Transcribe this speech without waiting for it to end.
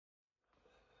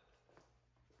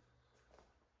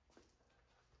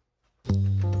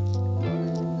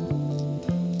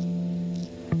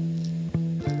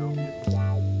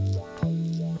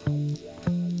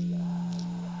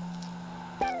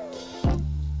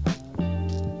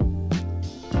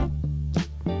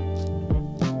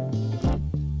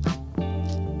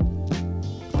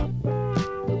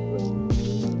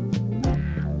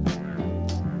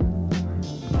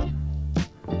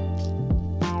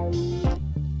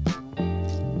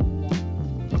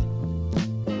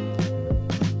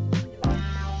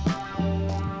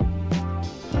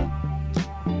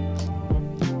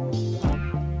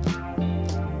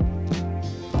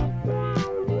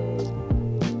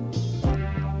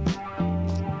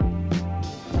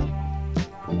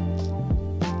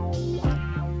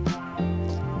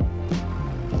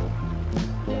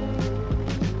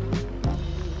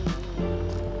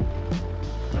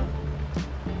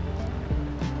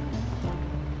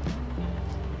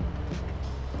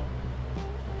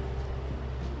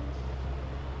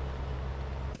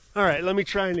All right, let me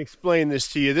try and explain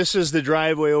this to you. This is the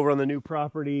driveway over on the new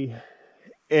property,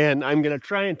 and I'm going to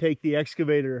try and take the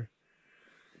excavator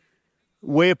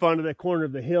way up onto the corner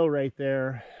of the hill right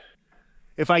there.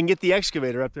 If I can get the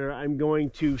excavator up there, I'm going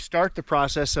to start the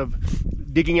process of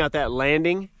digging out that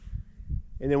landing.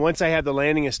 And then once I have the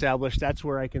landing established, that's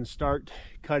where I can start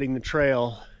cutting the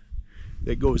trail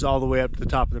that goes all the way up to the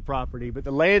top of the property. But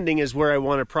the landing is where I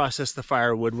want to process the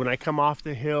firewood. When I come off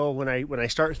the hill, when I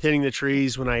start thinning the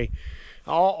trees,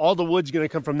 all the wood's going to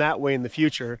come from that way in the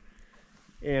future.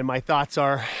 And my thoughts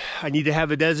are, I need to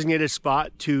have a designated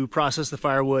spot to process the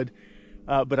firewood,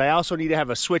 but I also need to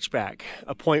have a switchback,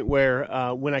 a point where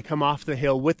when I come off the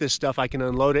hill with this stuff, I can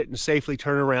unload it and safely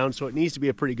turn around. So it needs to be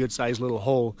a pretty good sized little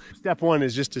hole. Step one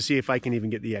is just to see if I can even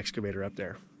get the excavator up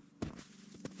there.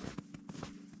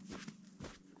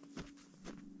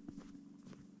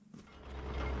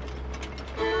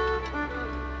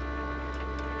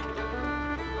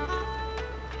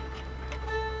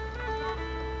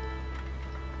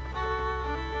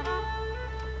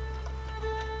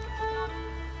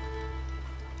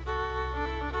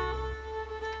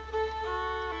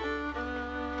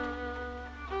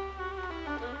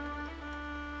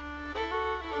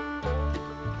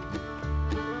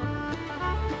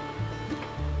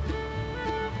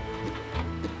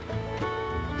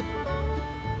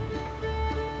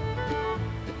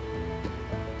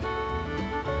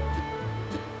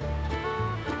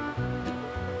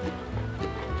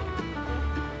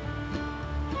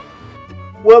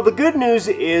 Well, the good news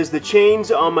is the chains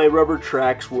on my rubber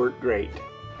tracks work great.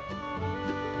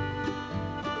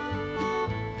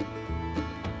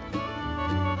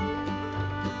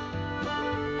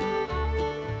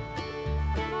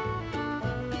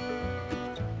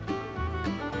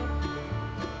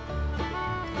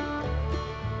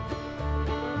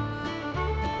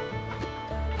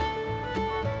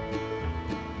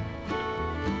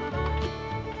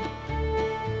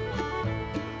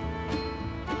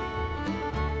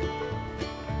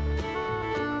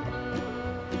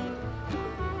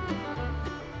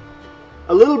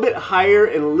 A little bit higher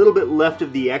and a little bit left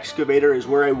of the excavator is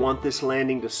where I want this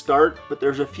landing to start, but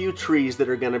there's a few trees that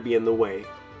are going to be in the way.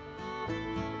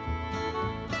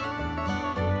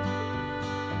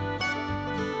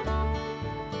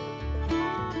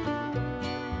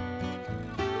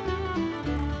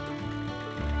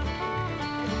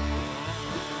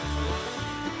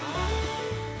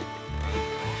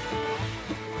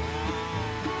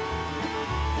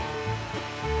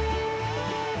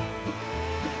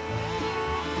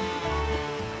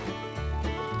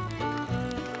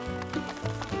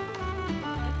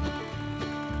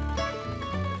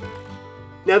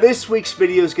 Now this week's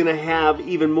video is going to have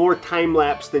even more time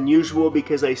lapse than usual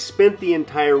because I spent the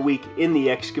entire week in the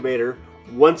excavator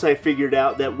once I figured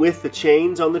out that with the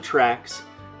chains on the tracks,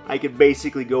 I could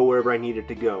basically go wherever I needed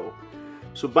to go.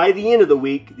 So by the end of the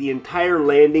week, the entire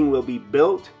landing will be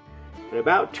built and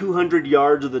about 200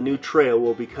 yards of the new trail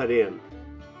will be cut in.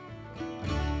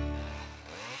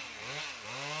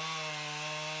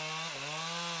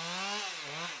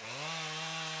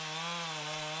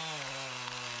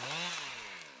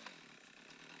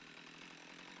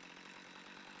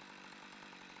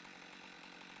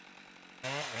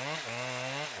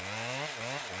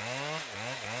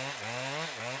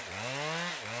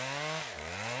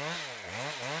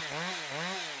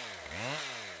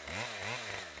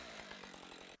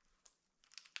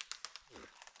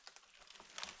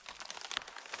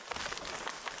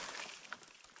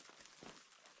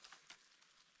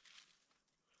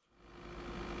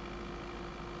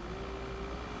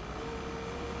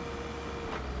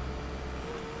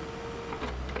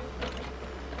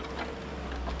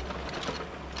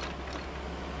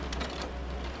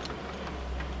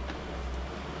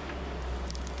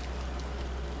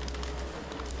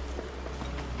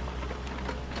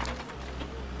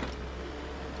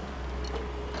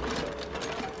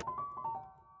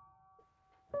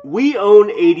 We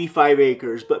own 85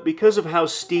 acres, but because of how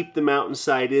steep the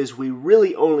mountainside is, we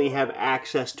really only have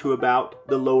access to about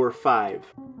the lower 5.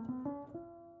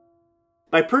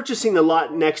 By purchasing the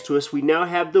lot next to us, we now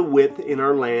have the width in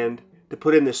our land to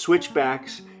put in the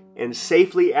switchbacks and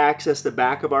safely access the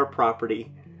back of our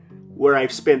property, where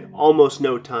I've spent almost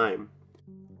no time.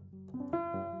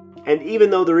 And even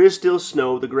though there is still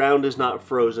snow, the ground is not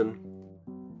frozen,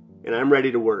 and I'm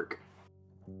ready to work.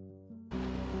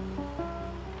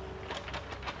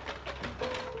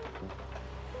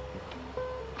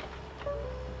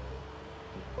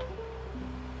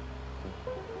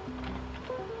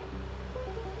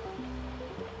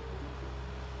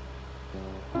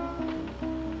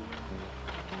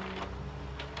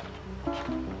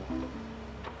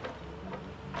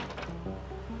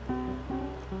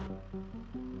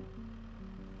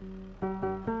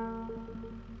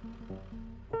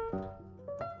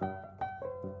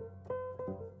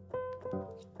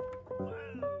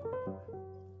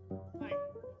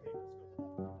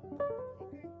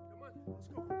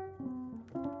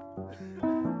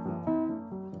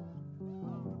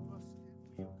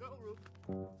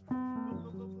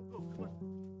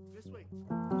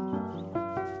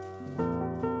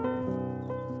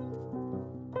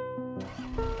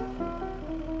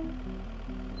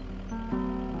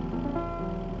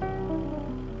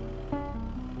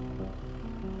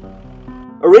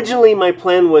 Originally, my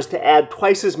plan was to add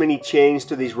twice as many chains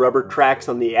to these rubber tracks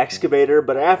on the excavator,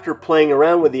 but after playing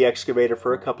around with the excavator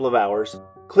for a couple of hours,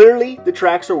 clearly the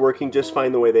tracks are working just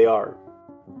fine the way they are.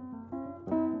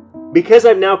 Because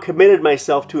I've now committed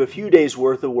myself to a few days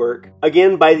worth of work,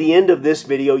 again by the end of this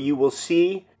video you will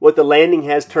see what the landing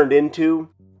has turned into,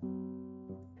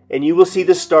 and you will see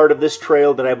the start of this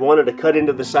trail that I've wanted to cut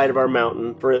into the side of our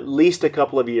mountain for at least a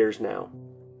couple of years now.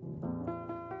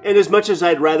 And as much as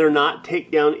I'd rather not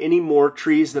take down any more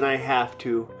trees than I have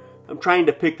to, I'm trying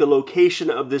to pick the location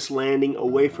of this landing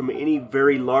away from any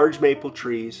very large maple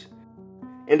trees.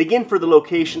 And again for the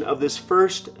location of this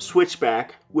first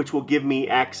switchback, which will give me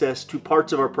access to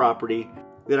parts of our property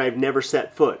that I've never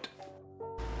set foot.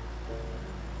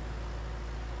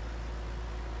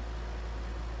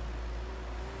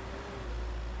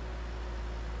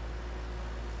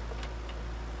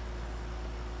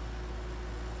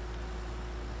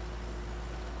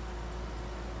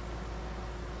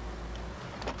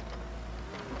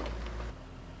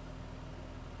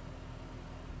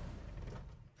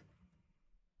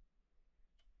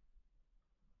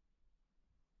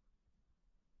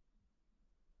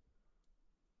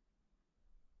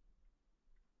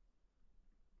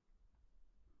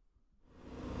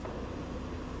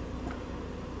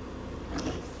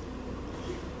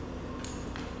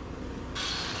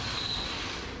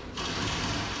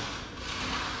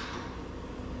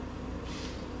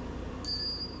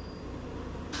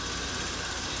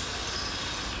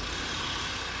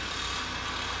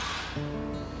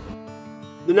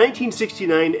 The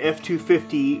 1969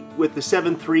 F-250 with the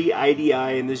 7.3 IDI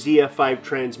and the ZF5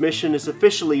 transmission is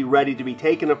officially ready to be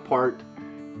taken apart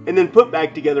and then put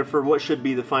back together for what should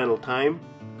be the final time.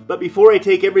 But before I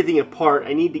take everything apart,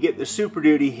 I need to get the Super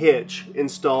Duty hitch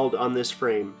installed on this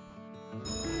frame.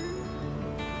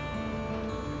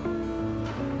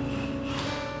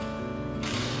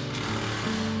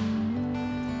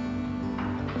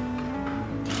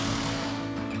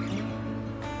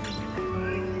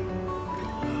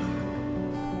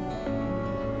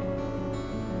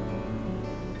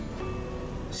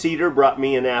 Cedar brought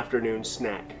me an afternoon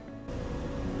snack.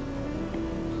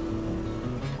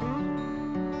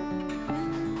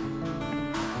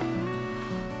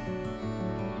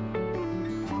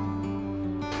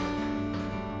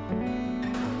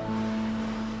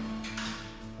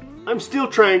 I'm still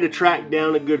trying to track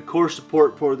down a good core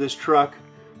support for this truck,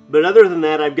 but other than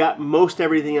that, I've got most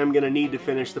everything I'm going to need to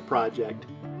finish the project.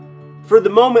 For the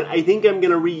moment, I think I'm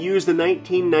going to reuse the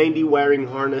 1990 wiring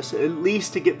harness, at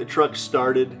least to get the truck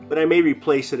started, but I may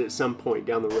replace it at some point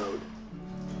down the road.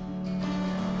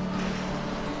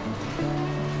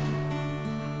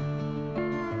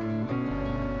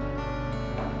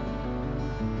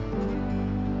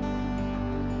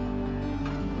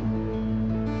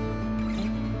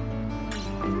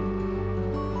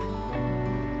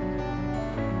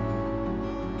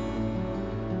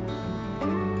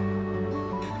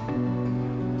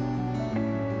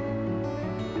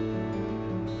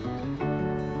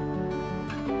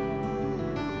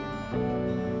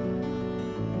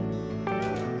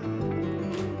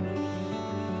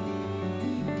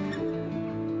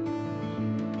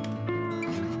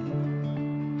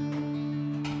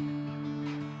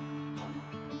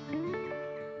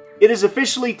 It is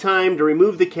officially time to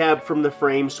remove the cab from the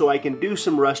frame so I can do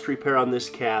some rust repair on this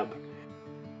cab.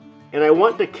 And I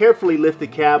want to carefully lift the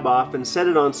cab off and set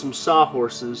it on some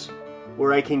sawhorses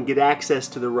where I can get access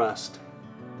to the rust.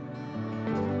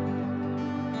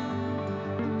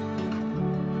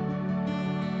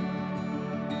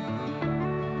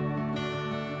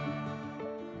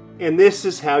 And this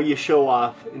is how you show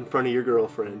off in front of your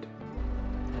girlfriend.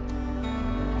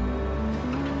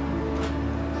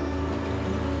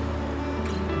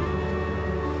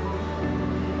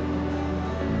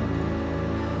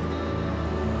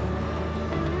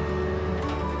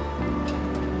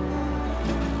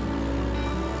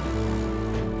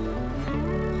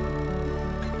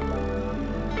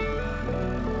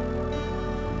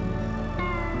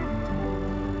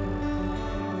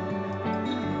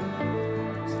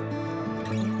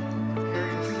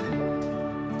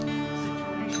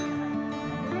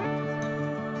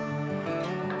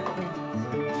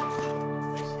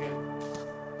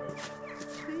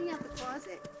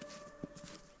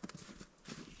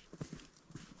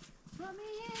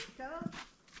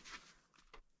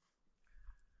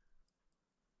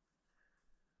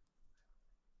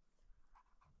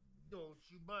 Don't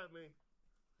you bite me.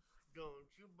 Don't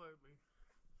you bite me.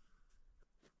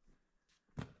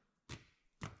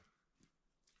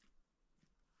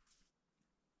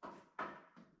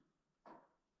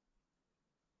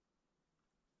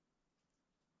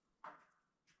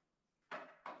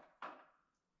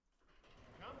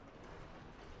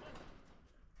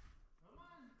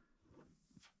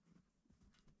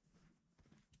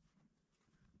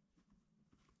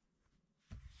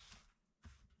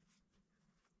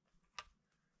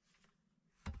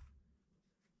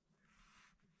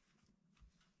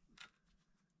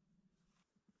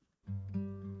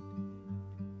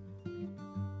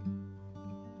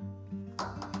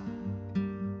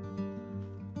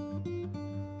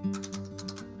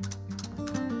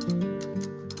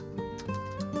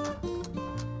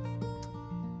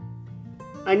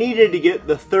 I needed to get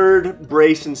the third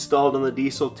brace installed on the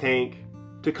diesel tank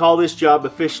to call this job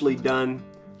officially done,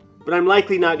 but I'm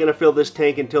likely not going to fill this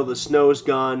tank until the snow's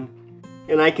gone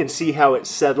and I can see how it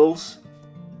settles.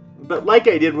 But like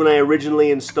I did when I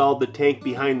originally installed the tank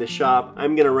behind the shop,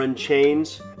 I'm going to run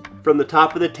chains from the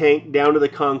top of the tank down to the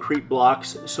concrete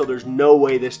blocks so there's no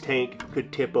way this tank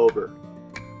could tip over.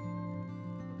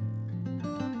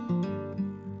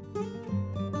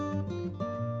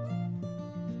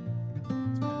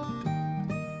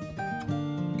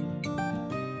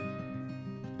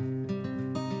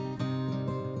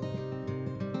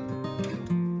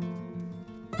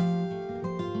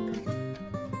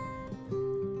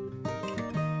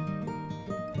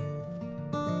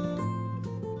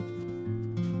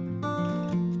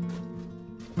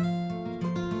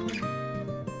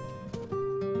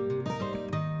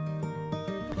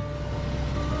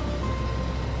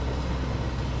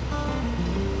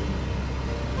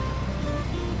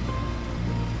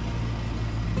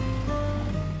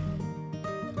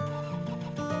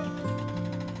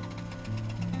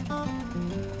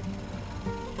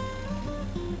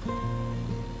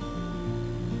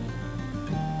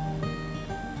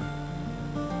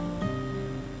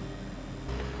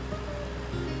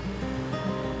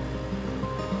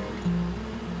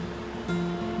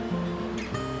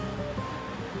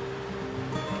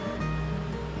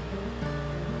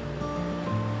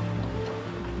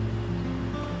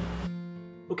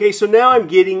 Okay, so now I'm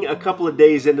getting a couple of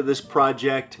days into this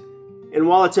project, and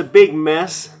while it's a big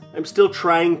mess, I'm still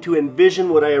trying to envision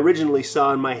what I originally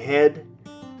saw in my head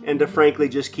and to frankly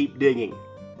just keep digging.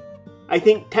 I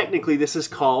think technically this is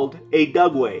called a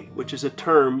dugway, which is a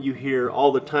term you hear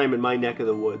all the time in my neck of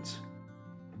the woods.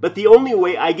 But the only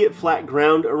way I get flat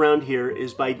ground around here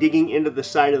is by digging into the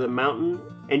side of the mountain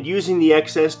and using the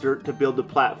excess dirt to build the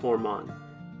platform on.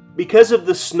 Because of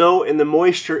the snow and the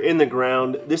moisture in the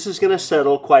ground, this is going to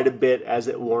settle quite a bit as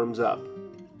it warms up.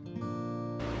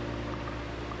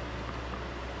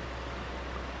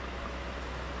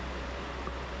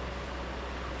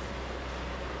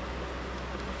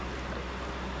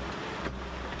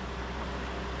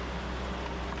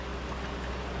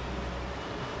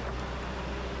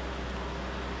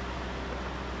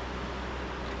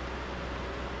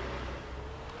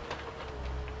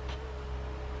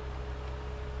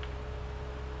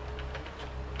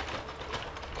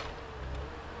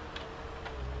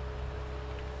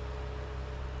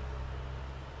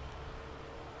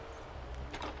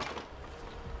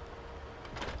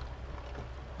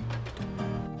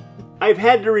 I've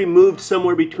had to remove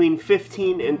somewhere between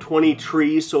 15 and 20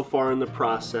 trees so far in the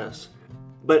process.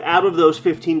 But out of those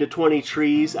 15 to 20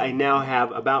 trees, I now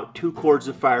have about 2 cords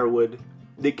of firewood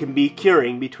that can be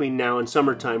curing between now and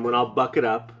summertime when I'll bucket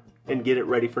up and get it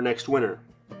ready for next winter.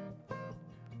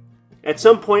 At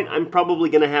some point, I'm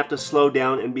probably going to have to slow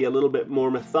down and be a little bit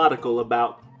more methodical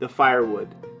about the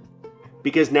firewood.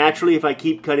 Because naturally, if I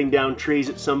keep cutting down trees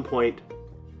at some point,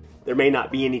 there may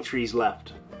not be any trees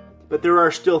left. But there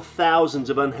are still thousands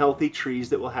of unhealthy trees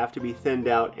that will have to be thinned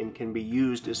out and can be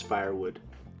used as firewood.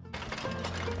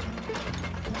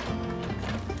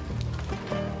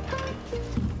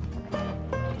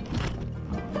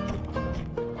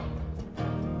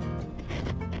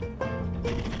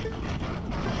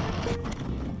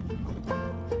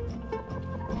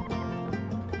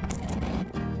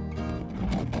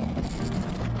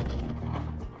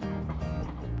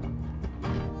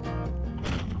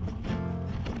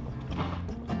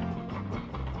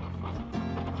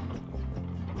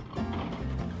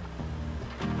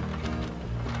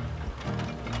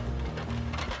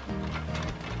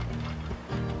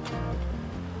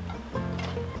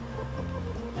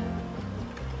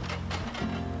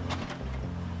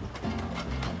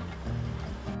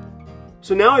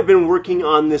 So now I've been working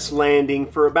on this landing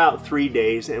for about 3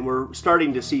 days and we're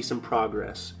starting to see some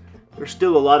progress. There's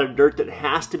still a lot of dirt that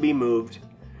has to be moved,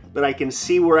 but I can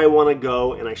see where I want to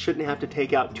go and I shouldn't have to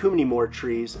take out too many more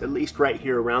trees, at least right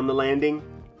here around the landing.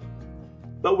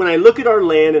 But when I look at our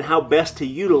land and how best to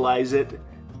utilize it,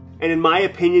 and in my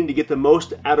opinion to get the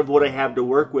most out of what I have to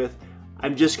work with,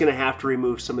 I'm just going to have to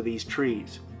remove some of these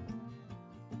trees.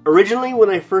 Originally, when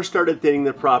I first started thinning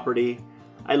the property,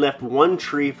 I left 1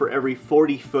 tree for every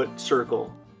 40-foot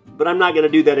circle, but I'm not going to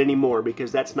do that anymore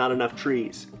because that's not enough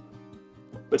trees.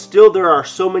 But still, there are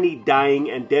so many dying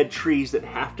and dead trees that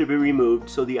have to be removed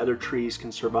so the other trees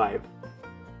can survive.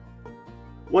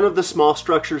 One of the small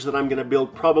structures that I'm going to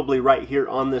build probably right here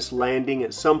on this landing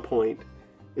at some point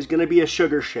is going to be a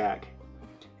sugar shack.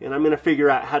 And I'm going to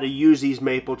figure out how to use these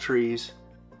maple trees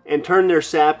and turn their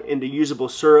sap into usable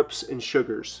syrups and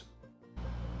sugars.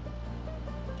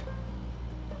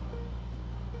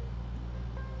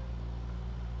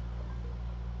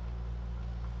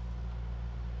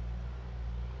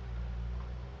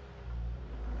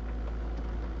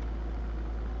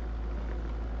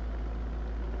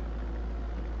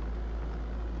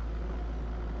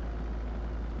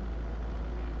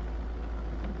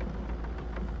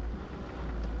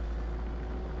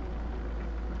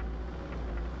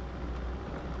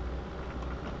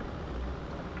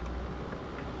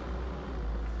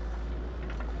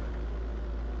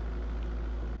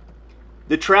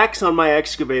 The tracks on my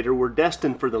excavator were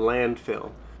destined for the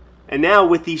landfill, and now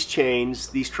with these chains,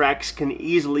 these tracks can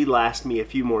easily last me a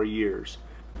few more years.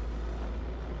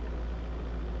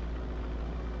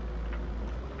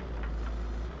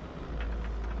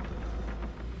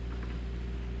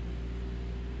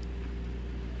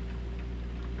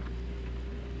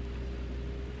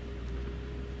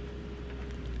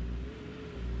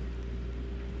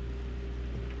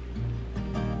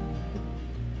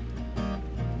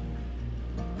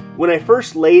 When I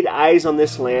first laid eyes on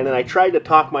this land and I tried to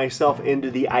talk myself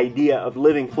into the idea of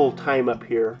living full-time up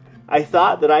here, I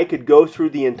thought that I could go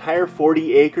through the entire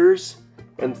 40 acres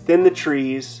and thin the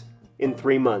trees in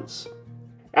 3 months.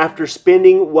 After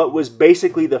spending what was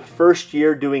basically the first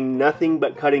year doing nothing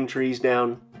but cutting trees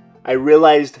down, I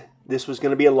realized this was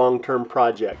going to be a long-term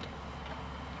project.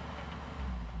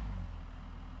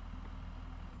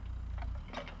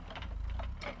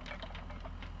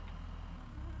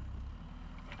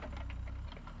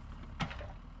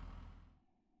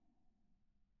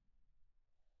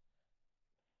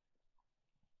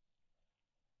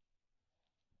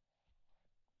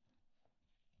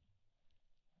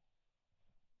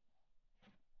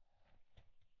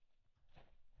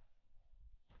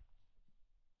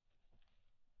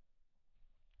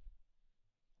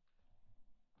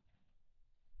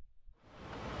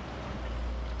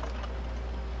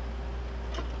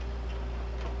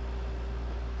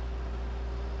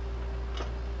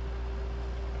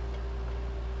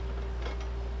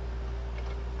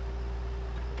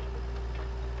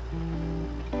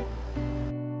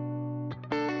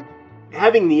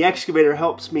 Having the excavator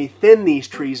helps me thin these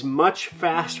trees much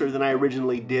faster than I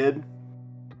originally did,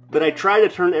 but I try to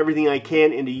turn everything I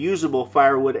can into usable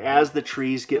firewood as the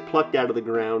trees get plucked out of the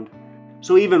ground,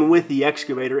 so even with the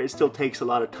excavator it still takes a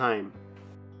lot of time.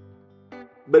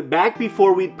 But back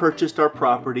before we'd purchased our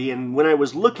property and when I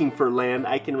was looking for land,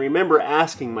 I can remember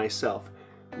asking myself,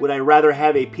 would I rather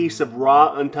have a piece of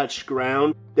raw, untouched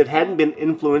ground that hadn't been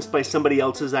influenced by somebody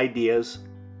else's ideas,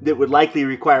 that would likely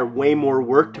require way more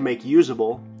work to make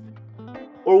usable?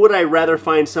 Or would I rather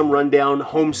find some rundown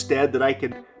homestead that I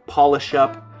could polish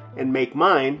up and make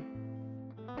mine?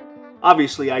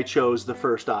 Obviously, I chose the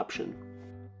first option.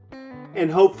 And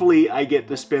hopefully I get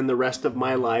to spend the rest of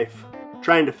my life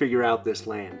trying to figure out this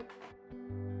land.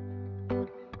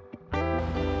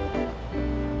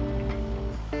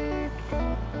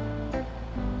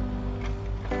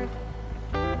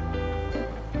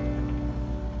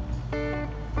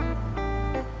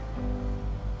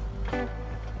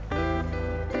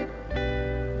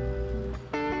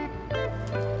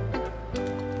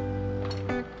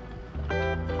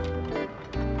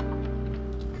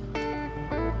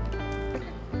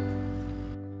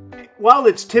 While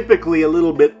it's typically a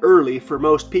little bit early for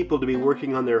most people to be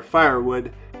working on their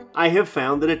firewood, I have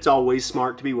found that it's always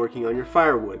smart to be working on your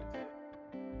firewood.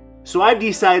 So I've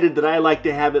decided that I like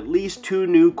to have at least 2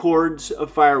 new cords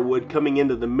of firewood coming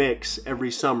into the mix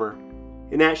every summer,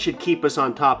 and that should keep us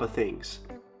on top of things.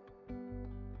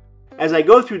 As I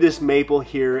go through this maple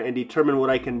here and determine what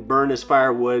I can burn as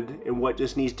firewood and what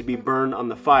just needs to be burned on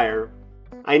the fire,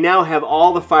 I now have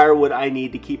all the firewood I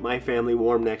need to keep my family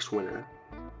warm next winter.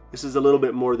 This is a little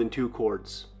bit more than 2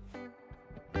 cords.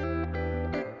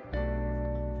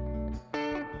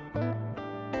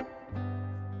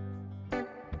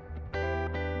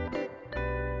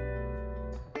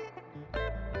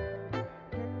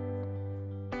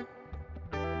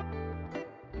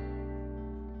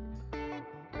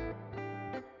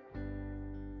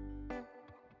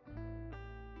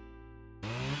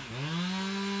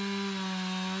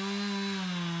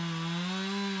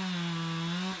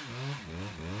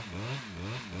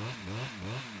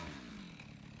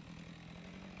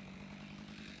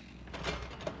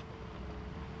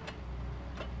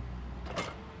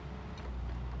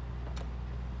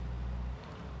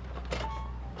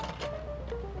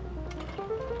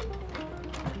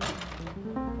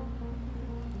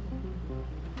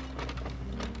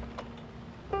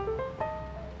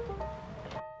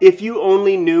 If you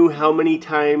only knew how many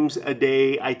times a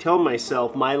day I tell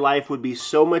myself my life would be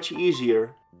so much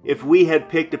easier if we had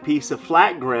picked a piece of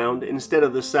flat ground instead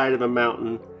of the side of a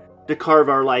mountain to carve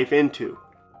our life into.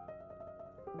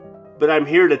 But I'm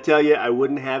here to tell you I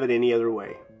wouldn't have it any other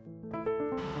way.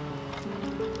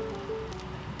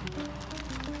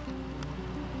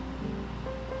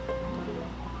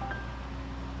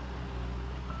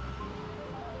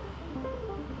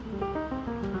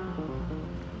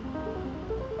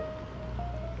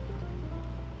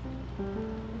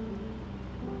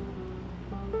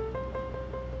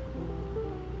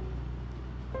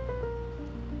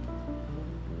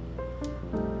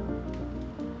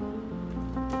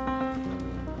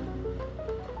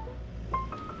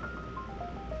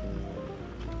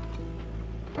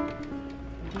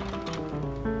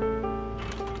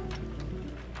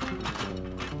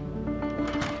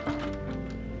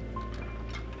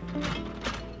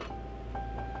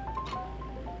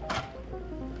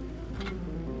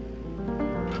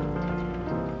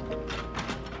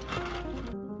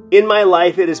 In my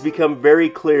life, it has become very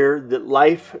clear that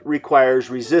life requires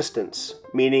resistance,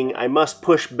 meaning I must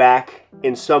push back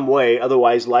in some way,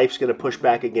 otherwise life's going to push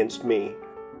back against me.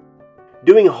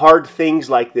 Doing hard things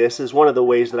like this is one of the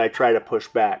ways that I try to push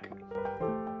back.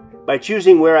 By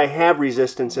choosing where I have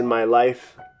resistance in my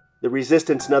life, the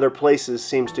resistance in other places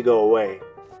seems to go away.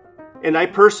 And I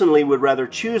personally would rather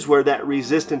choose where that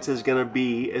resistance is going to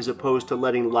be as opposed to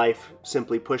letting life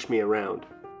simply push me around.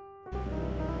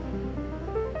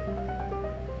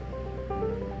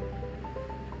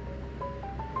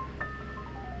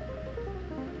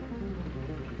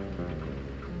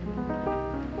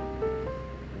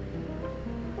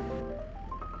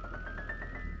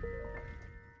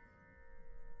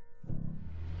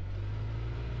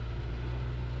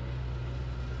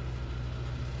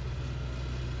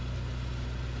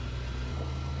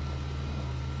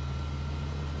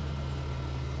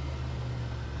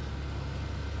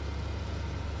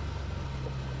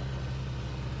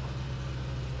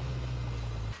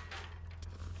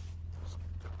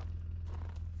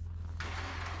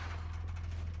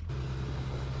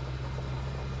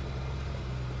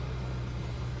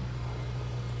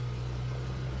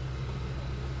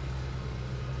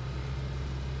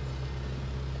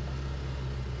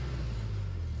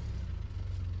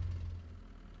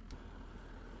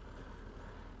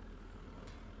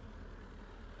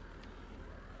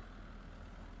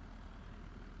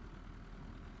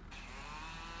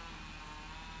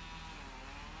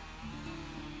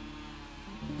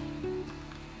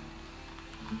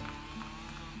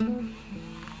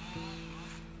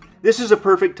 This is a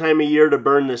perfect time of year to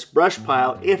burn this brush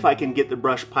pile if I can get the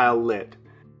brush pile lit.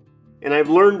 And I've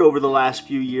learned over the last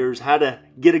few years how to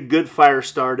get a good fire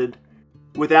started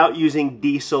without using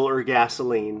diesel or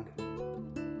gasoline.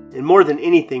 And more than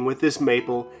anything with this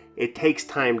maple, it takes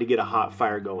time to get a hot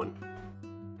fire going.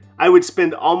 I would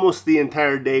spend almost the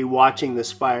entire day watching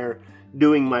this fire,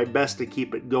 doing my best to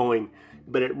keep it going,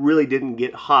 but it really didn't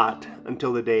get hot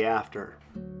until the day after.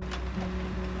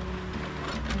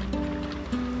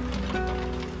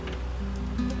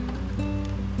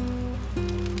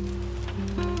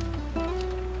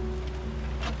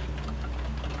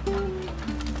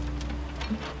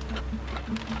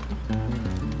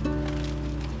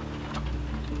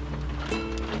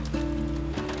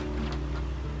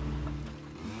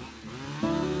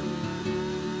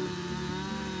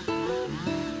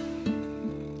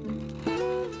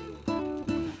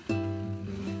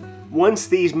 Once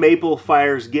these maple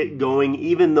fires get going,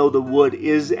 even though the wood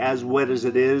is as wet as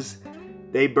it is,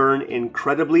 they burn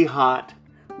incredibly hot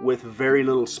with very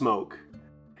little smoke.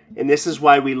 And this is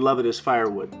why we love it as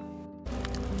firewood.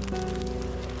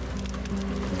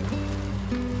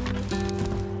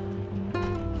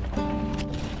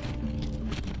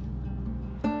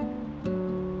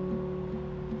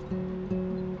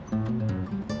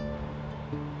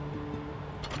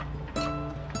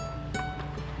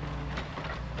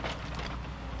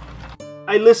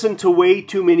 I listen to way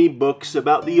too many books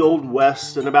about the Old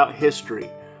West and about history.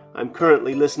 I'm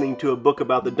currently listening to a book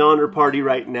about the Donner Party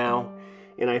right now,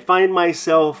 and I find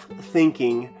myself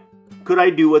thinking, could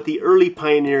I do what the early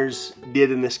pioneers did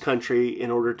in this country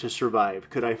in order to survive?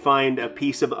 Could I find a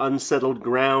piece of unsettled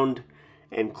ground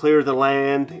and clear the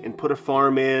land and put a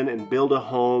farm in and build a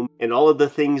home and all of the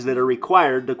things that are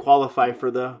required to qualify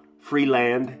for the free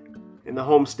land and the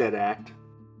Homestead Act?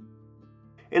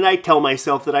 And I tell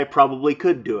myself that I probably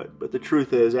could do it, but the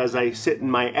truth is, as I sit in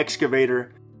my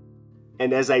excavator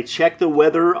and as I check the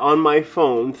weather on my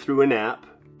phone through an app,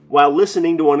 while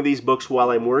listening to one of these books while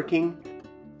I'm working,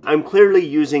 I'm clearly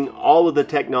using all of the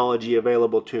technology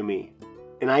available to me.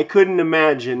 And I couldn't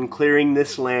imagine clearing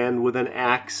this land with an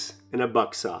axe and a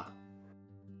buck saw.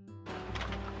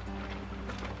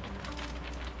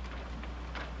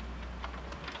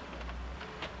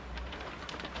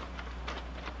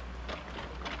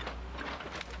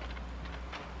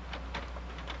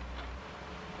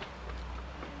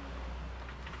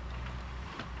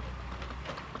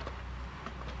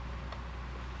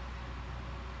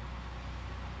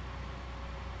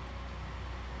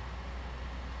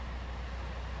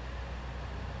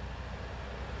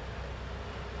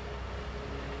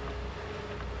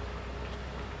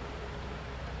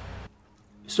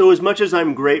 So as much as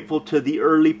I'm grateful to the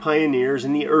early pioneers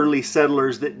and the early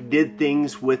settlers that did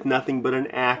things with nothing but an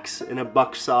axe and a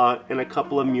buck saw and a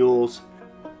couple of mules,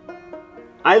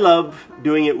 I love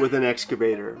doing it with an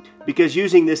excavator, because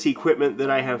using this equipment that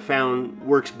I have found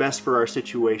works best for our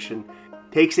situation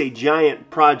takes a giant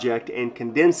project and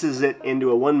condenses it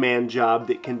into a one-man job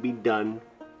that can be done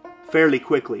fairly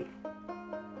quickly.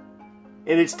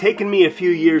 And it's taken me a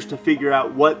few years to figure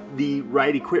out what the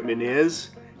right equipment is,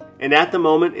 And at the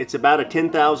moment, it's about a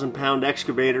 10,000 pound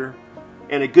excavator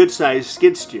and a good sized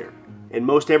skid steer. And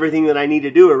most everything that I need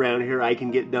to do around here, I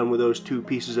can get done with those two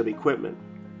pieces of equipment.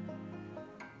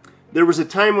 There was a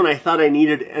time when I thought I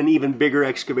needed an even bigger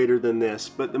excavator than this,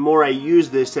 but the more I use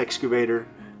this excavator,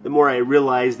 the more I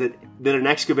realize that an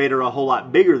excavator a whole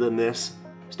lot bigger than this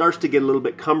starts to get a little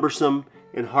bit cumbersome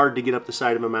and hard to get up the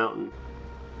side of a mountain.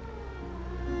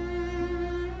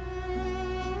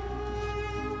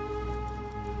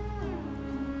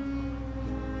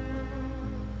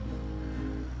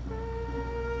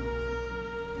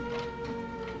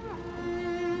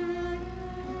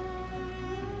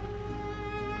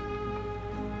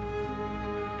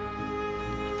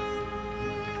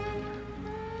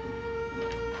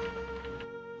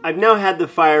 I've now had the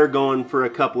fire going for a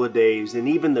couple of days, and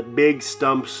even the big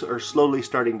stumps are slowly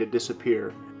starting to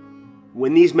disappear.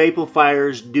 When these maple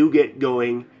fires do get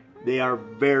going, they are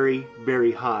very,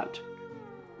 very hot.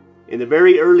 In the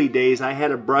very early days, I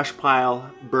had a brush pile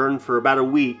burn for about a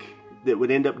week that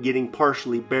would end up getting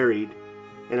partially buried.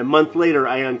 And a month later,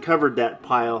 I uncovered that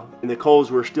pile, and the coals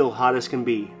were still hot as can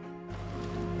be.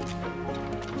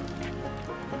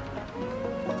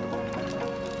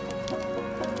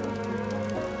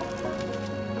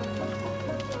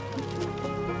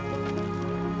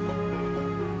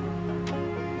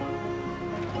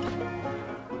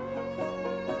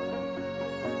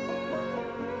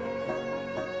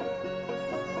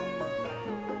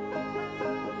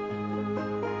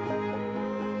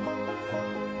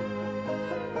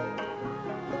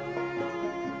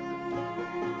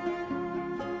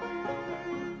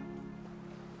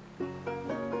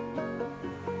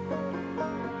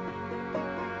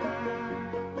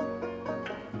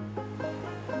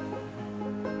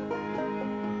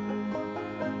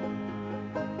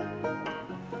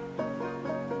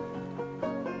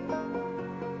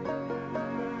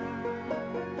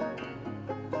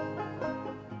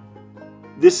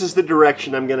 This is the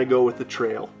direction I'm going to go with the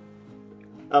trail,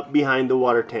 up behind the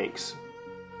water tanks.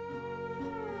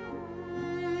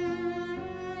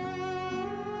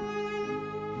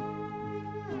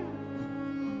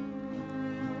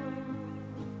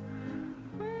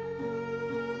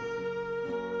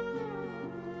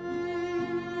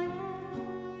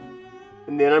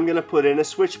 And then I'm going to put in a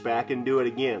switchback and do it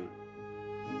again.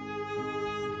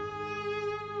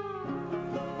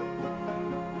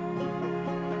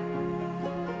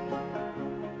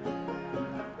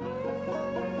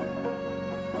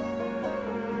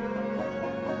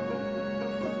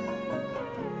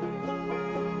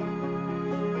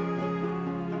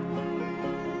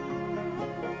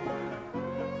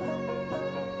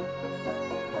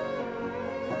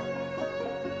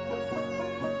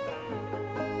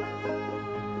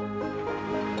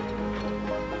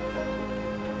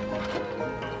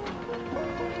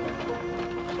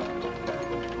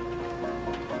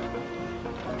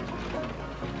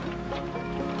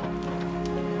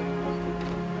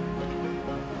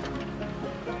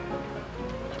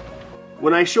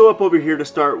 When I show up over here to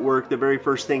start work, the very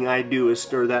first thing I do is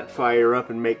stir that fire up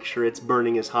and make sure it's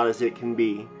burning as hot as it can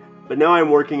be. But now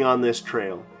I'm working on this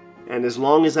trail, and as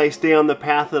long as I stay on the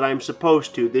path that I'm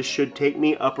supposed to, this should take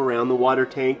me up around the water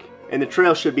tank, and the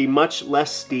trail should be much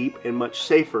less steep and much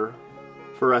safer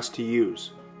for us to use.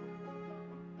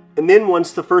 And then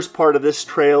once the first part of this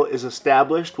trail is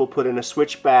established, we'll put in a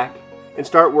switchback and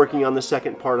start working on the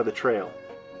second part of the trail.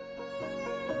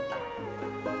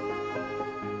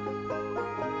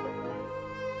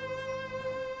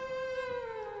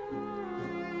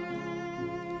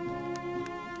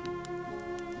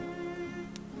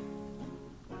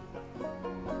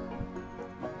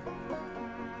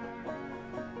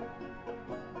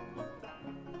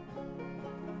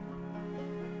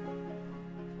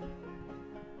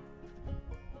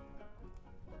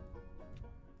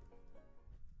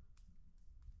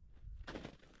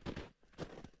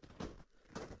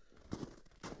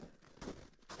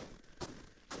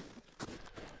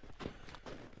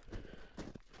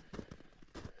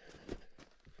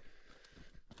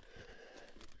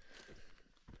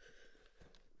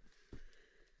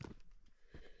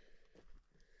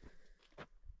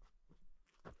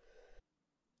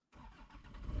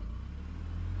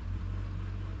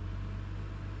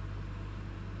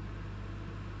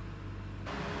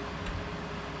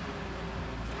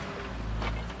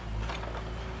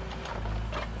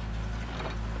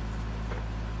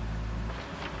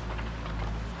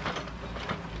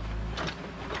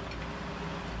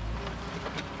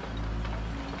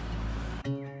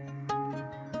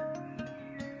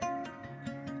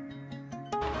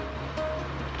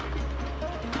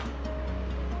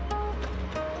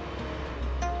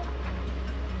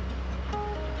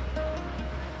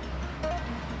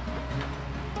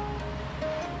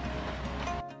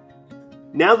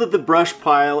 Now that the brush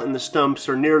pile and the stumps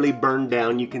are nearly burned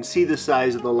down, you can see the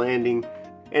size of the landing,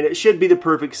 and it should be the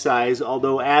perfect size,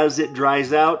 although as it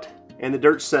dries out and the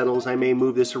dirt settles, I may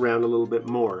move this around a little bit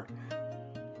more.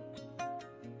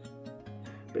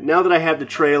 But now that I have the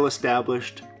trail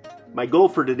established, my goal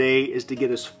for today is to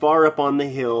get as far up on the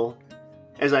hill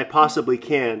as I possibly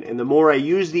can, and the more I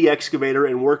use the excavator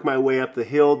and work my way up the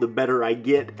hill, the better I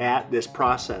get at this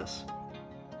process.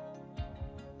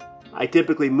 I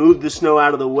typically move the snow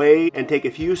out of the way and take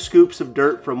a few scoops of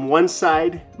dirt from one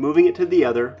side, moving it to the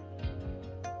other.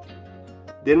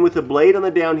 Then with the blade on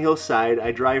the downhill side,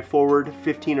 I drive forward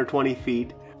 15 or 20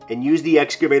 feet and use the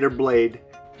excavator blade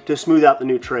to smooth out the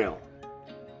new trail.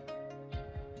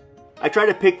 I try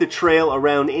to pick the trail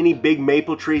around any big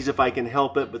maple trees if I can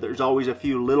help it, but there's always a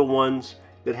few little ones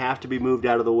that have to be moved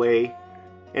out of the way.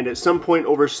 And at some point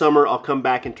over summer, I'll come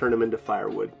back and turn them into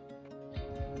firewood.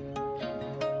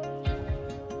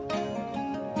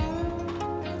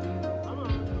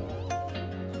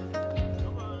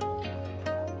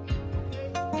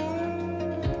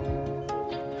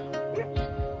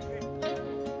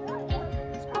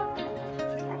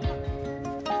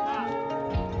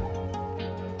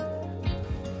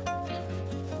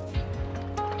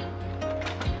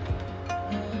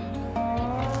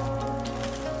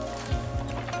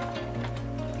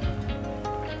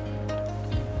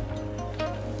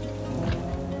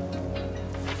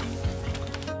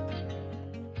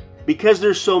 Because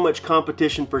there's so much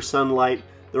competition for sunlight,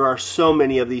 there are so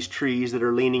many of these trees that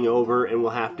are leaning over and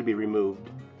will have to be removed.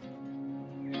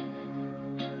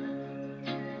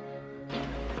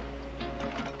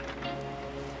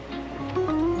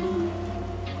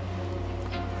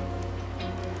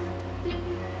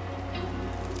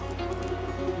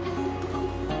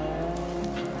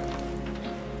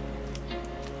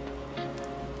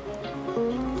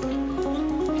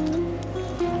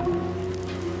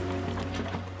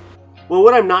 Well,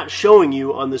 what I'm not showing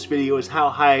you on this video is how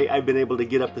high I've been able to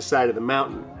get up the side of the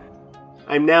mountain.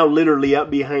 I'm now literally up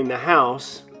behind the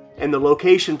house, and the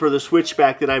location for the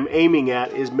switchback that I'm aiming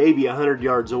at is maybe 100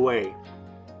 yards away.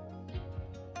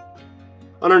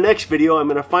 On our next video, I'm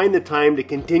going to find the time to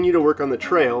continue to work on the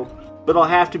trail, but I'll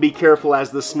have to be careful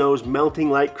as the snow's melting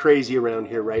like crazy around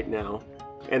here right now,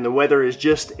 and the weather is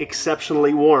just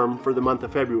exceptionally warm for the month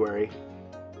of February.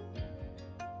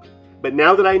 But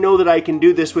now that I know that I can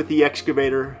do this with the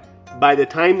excavator, by the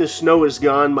time the snow is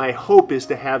gone, my hope is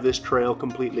to have this trail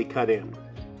completely cut in.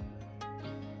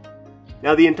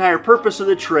 Now, the entire purpose of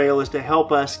the trail is to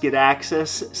help us get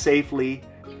access safely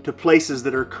to places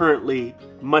that are currently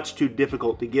much too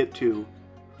difficult to get to.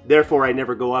 Therefore, I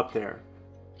never go up there.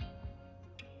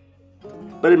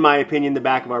 But in my opinion, the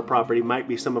back of our property might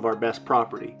be some of our best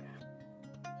property.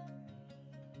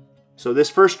 So this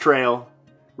first trail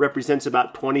represents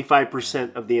about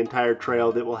 25% of the entire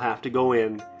trail that will have to go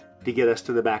in to get us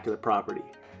to the back of the property.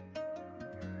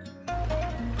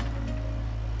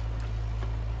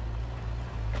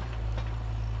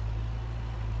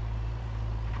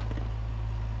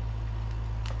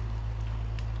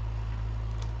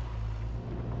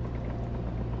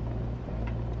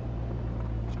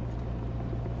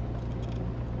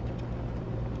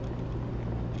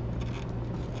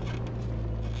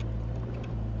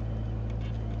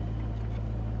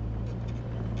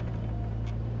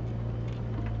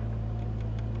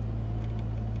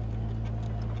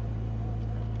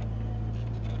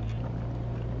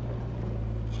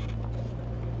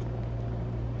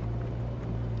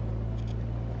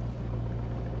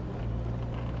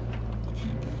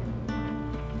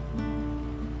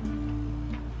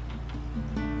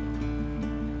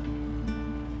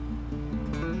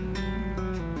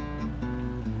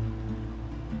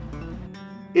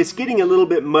 It's getting a little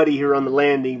bit muddy here on the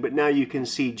landing, but now you can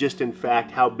see just in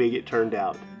fact how big it turned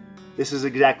out. This is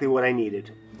exactly what I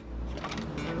needed.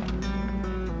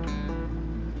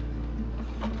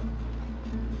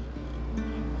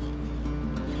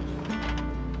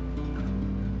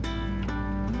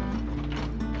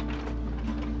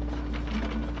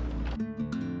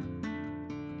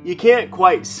 You can't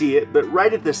quite see it, but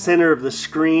right at the center of the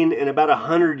screen and about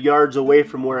 100 yards away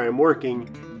from where I'm working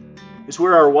is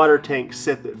where our water tanks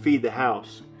sit that feed the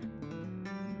house.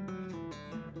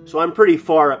 So I'm pretty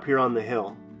far up here on the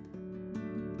hill.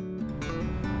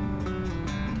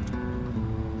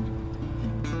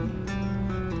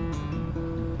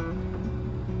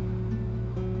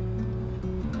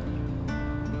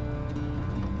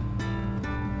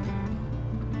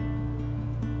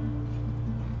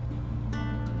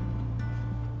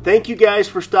 Thank you guys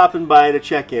for stopping by to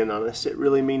check in on us. It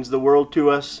really means the world to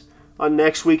us. On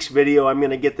next week's video, I'm going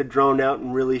to get the drone out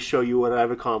and really show you what I've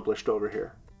accomplished over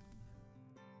here.